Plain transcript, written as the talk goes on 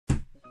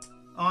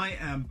I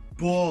am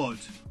bored.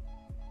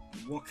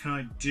 What can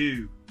I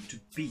do to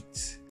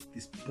beat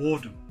this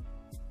boredom?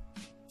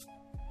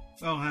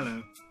 Well,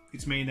 hello,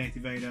 it's me,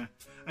 Native Vader,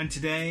 and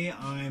today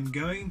I'm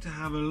going to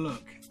have a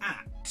look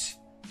at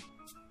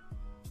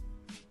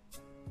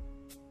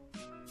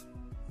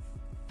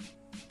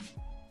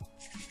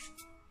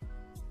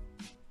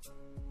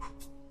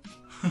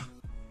here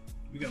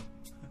we go.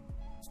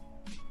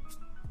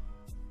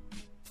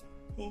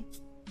 Oh.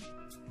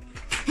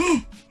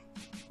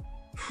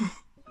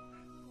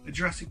 A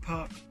Jurassic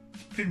Park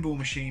pinball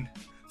machine.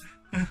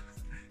 Hope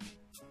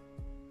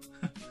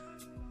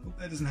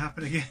that doesn't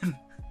happen again.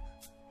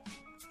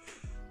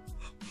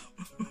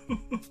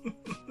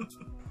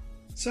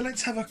 So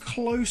let's have a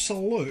closer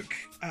look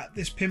at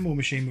this pinball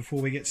machine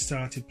before we get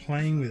started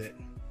playing with it.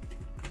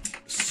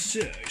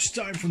 So,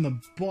 starting from the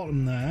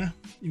bottom there,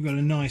 you've got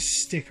a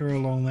nice sticker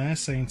along there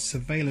saying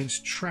surveillance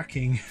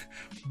tracking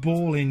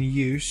ball in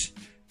use.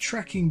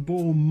 Tracking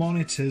ball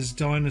monitors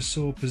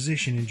dinosaur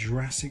position in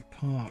Jurassic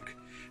Park.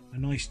 A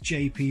nice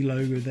JP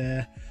logo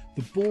there.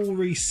 The ball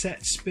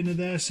reset spinner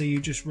there, so you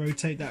just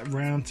rotate that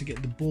round to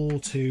get the ball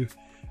to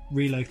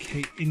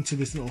relocate into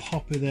this little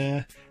hopper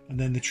there, and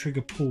then the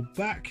trigger pulled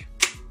back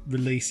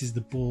releases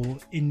the ball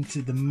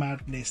into the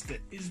madness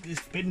that is this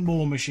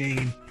pinball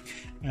machine.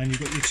 And you've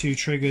got your two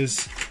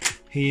triggers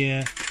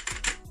here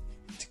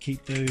to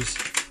keep those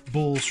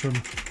balls from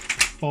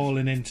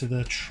falling into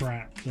the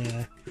trap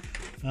there.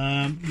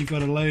 You've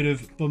got a load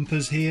of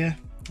bumpers here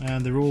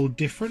and they're all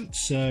different.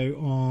 So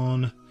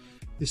on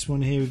this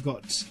one here we've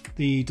got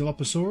the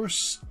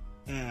Dilophosaurus,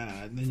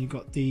 and then you've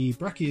got the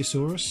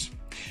Brachiosaurus,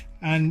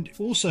 and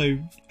also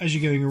as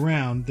you're going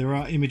around there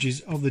are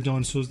images of the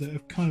dinosaurs that are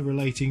kind of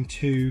relating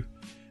to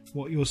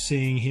what you're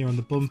seeing here on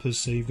the bumpers.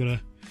 So you've got an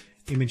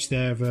image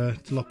there of a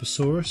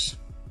Dilophosaurus,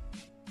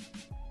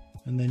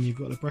 and then you've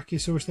got a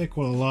Brachiosaurus there,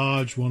 quite a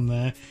large one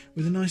there,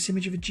 with a nice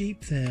image of a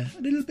Jeep there,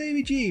 a little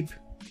baby Jeep.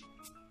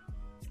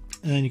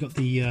 And then you've got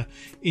the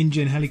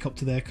InGen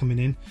helicopter there coming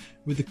in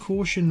with the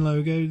Caution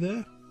logo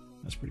there.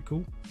 That's pretty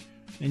cool.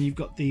 And you've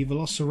got the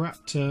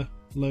Velociraptor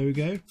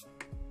logo,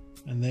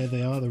 and there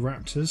they are, the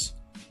raptors.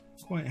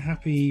 Quite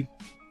happy,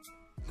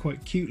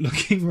 quite cute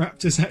looking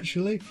raptors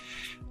actually.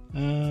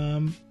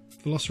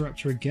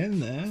 Velociraptor again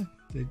there.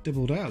 They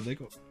doubled out. They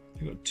got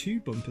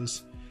two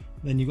bumpers.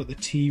 Then you've got the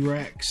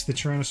T-Rex, the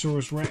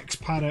Tyrannosaurus Rex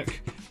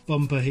paddock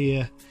bumper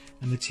here,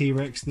 and the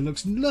T-Rex that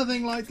looks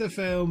nothing like the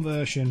film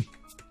version.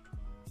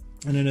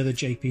 And another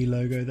JP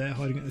logo there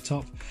hiding at the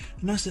top.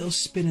 A nice little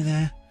spinner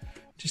there,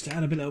 just to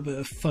add a little bit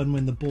of fun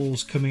when the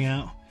ball's coming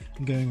out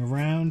and going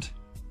around.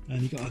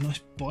 And you've got a nice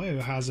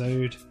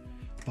biohazard.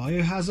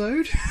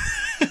 Biohazard?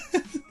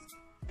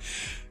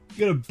 You've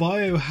got a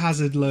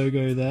biohazard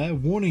logo there.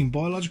 Warning,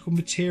 biological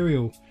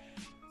material.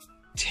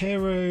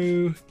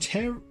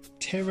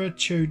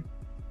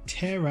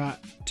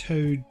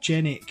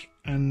 Teratogenic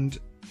and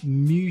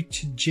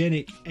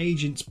mutagenic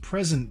agents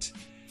present.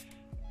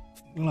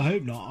 Well, I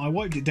hope not. I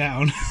wiped it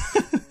down.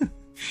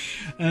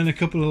 And a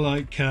couple of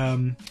like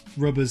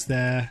rubbers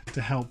there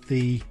to help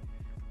the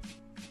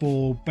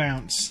ball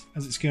bounce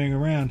as it's going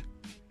around.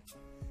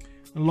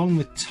 Along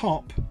the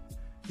top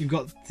you've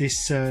got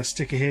this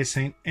sticker here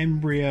saying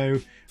embryo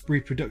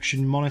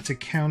reproduction monitor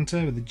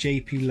counter with the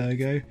JP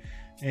logo,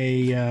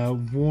 a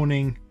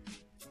warning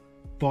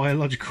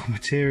biological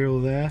material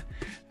there,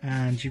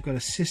 and you've got a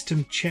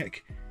system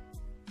check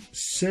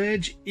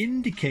surge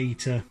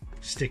indicator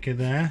sticker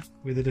there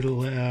with a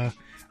little I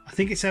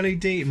think it's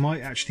LED, it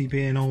might actually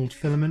be an old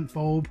filament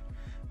bulb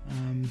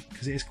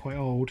because it is quite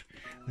old.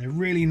 And a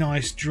really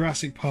nice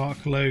Jurassic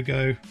Park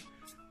logo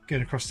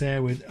going across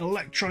there with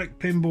electronic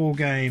pinball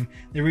game.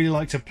 They really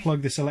like to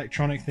plug this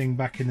electronic thing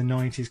back in the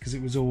 90s because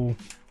it was all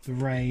the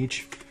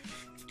rage.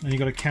 And you've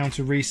got a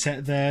counter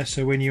reset there,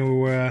 so when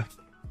you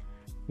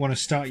want to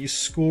start your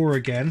score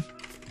again,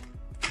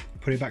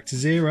 put it back to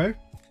 0.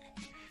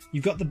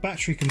 You've got the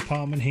battery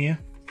compartment here.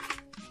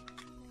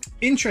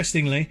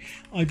 Interestingly,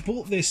 I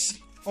bought this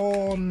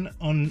on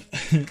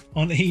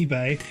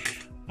eBay,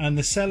 and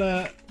the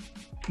seller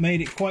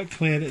made it quite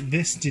clear that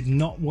this did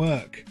not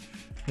work.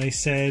 They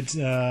said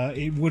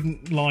it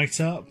wouldn't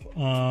light up.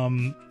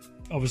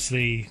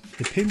 Obviously,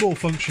 the pinball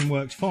function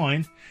worked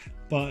fine,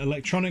 but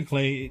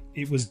electronically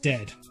it was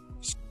dead.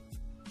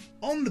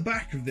 On the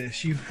back of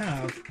this, you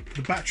have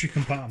the battery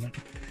compartment,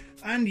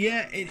 and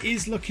yeah, it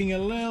is looking a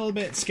little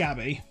bit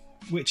scabby,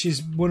 which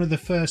is one of the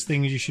first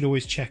things you should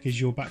always check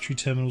is your battery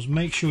terminals.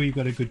 Make sure you've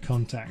got a good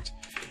contact.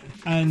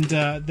 And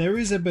there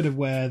is a bit of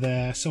wear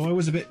there, so I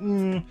was a bit,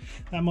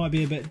 that might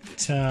be a bit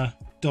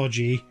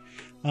dodgy.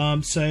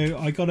 So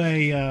I got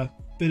a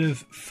bit of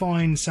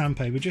fine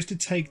sandpaper just to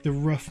take the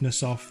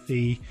roughness off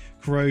the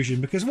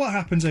corrosion, because what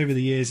happens over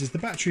the years is the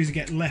batteries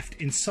get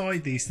left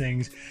inside these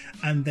things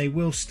and they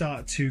will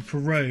start to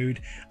corrode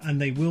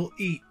and they will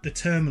eat the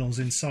terminals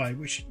inside,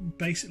 which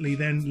basically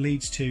then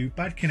leads to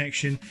bad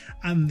connection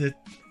and the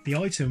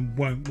item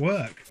won't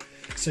work.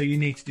 So you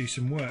need to do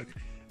some work.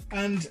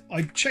 And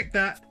I checked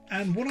that,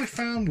 and what I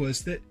found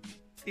was that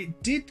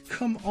it did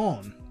come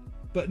on,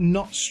 but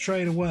not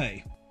straight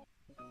away.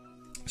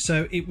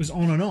 So it was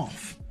on and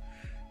off.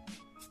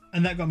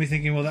 And that got me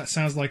thinking, well, that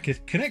sounds like a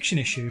connection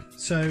issue.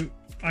 So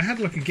I had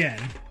a look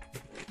again.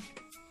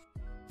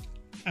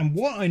 And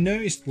what I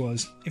noticed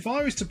was, if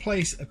I was to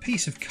place a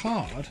piece of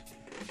card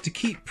to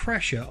keep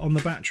pressure on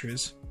the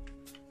batteries,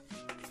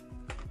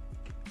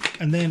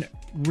 and then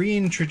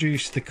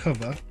reintroduce the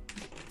cover,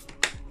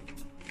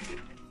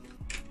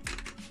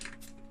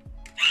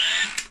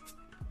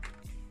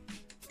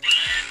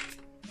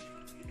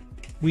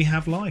 we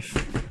have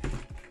life.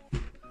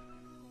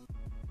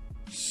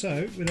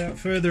 So, without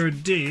further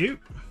ado,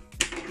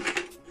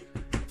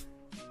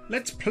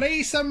 let's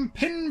play some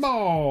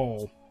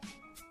pinball!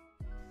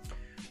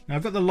 Now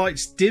I've got the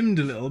lights dimmed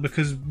a little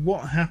because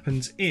what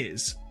happens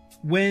is,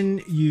 when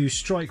you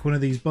strike one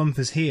of these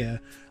bumpers here,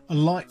 a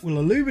light will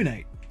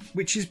illuminate,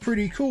 which is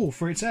pretty cool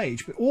for its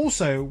age. But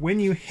also,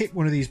 when you hit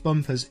one of these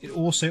bumpers, it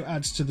also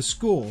adds to the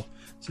score.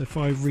 So if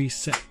I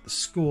reset the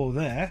score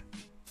there,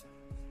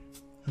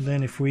 and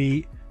then if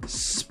we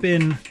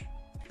spin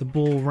the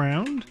ball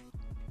round,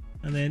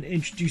 and then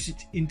introduce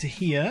it into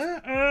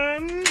here,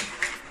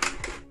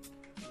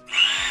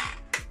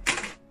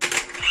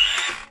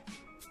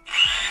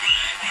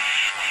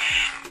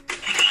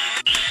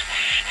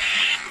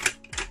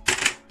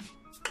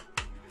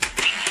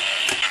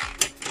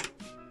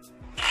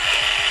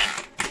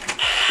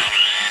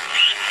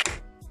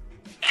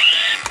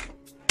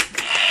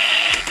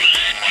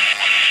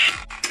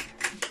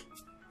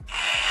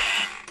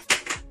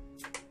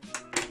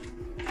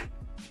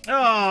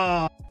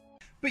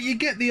 but you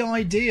get the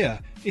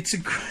idea. It's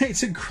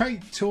a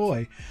great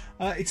toy.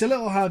 It's a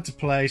little hard to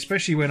play,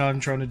 especially when I'm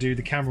trying to do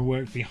the camera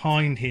work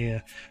behind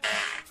here.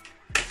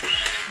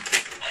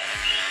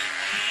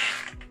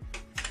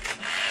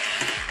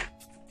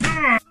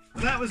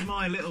 That was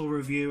my little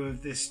review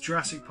of this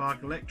Jurassic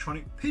Park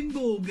electronic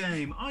pinball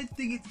game. I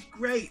think it's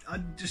great. I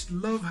just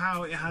love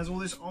how it has all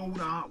this old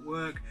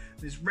artwork,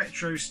 this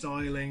retro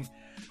styling,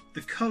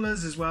 the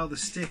colours as well, the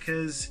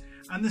stickers,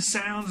 and the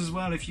sounds as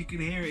well. If you can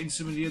hear it in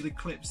some of the other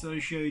clips that I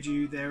showed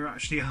you, there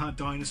actually are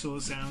dinosaur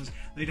sounds.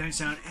 They don't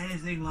sound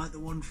anything like the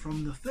one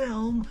from the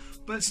film,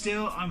 but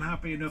still I'm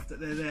happy enough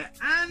that they're there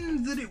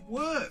and that it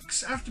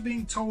works. After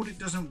being told it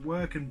doesn't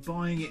work and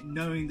buying it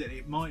knowing that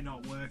it might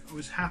not work, I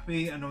was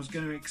happy and I was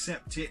going to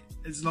accept it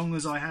as long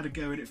as I had a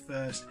go at it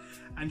first.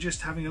 And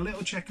just having a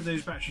little check of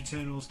those battery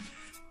terminals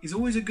is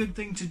always a good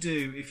thing to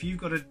do. If you've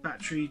got a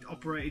battery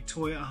operated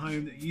toy at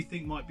home that you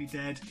think might be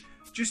dead,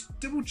 just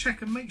double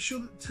check and make sure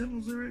that the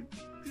terminals are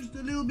just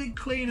a little bit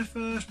cleaner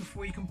first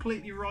before you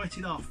completely write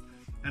it off.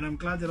 And I'm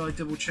glad that I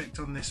double checked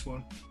on this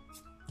one,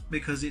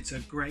 because it's a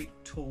great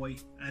toy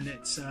and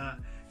it's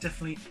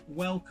definitely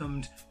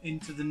welcomed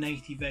into the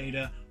Native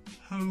Vader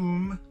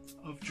home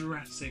of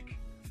Jurassic.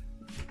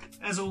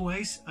 As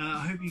always, I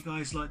hope you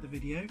guys liked the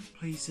video.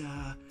 Please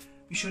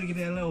be sure to give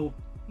it a little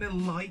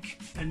like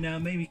and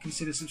maybe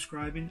consider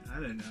subscribing.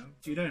 I don't know,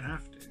 you don't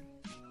have to.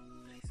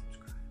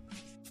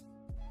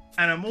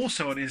 And I'm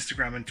also on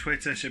Instagram and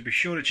Twitter, so be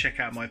sure to check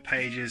out my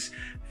pages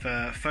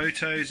for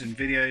photos and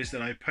videos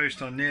that I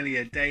post on nearly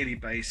a daily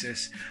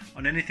basis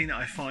on anything that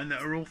I find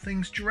that are all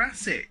things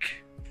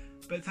Jurassic.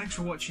 But thanks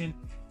for watching,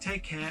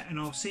 take care, and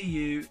I'll see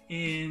you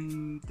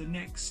in the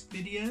next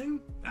video.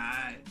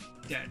 I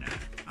don't know,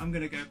 I'm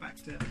going to go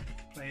back to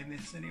playing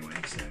this anyway,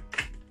 so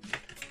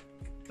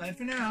bye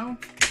for now.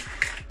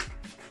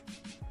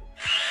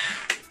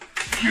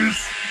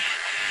 Yes!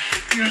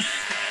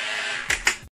 Yes!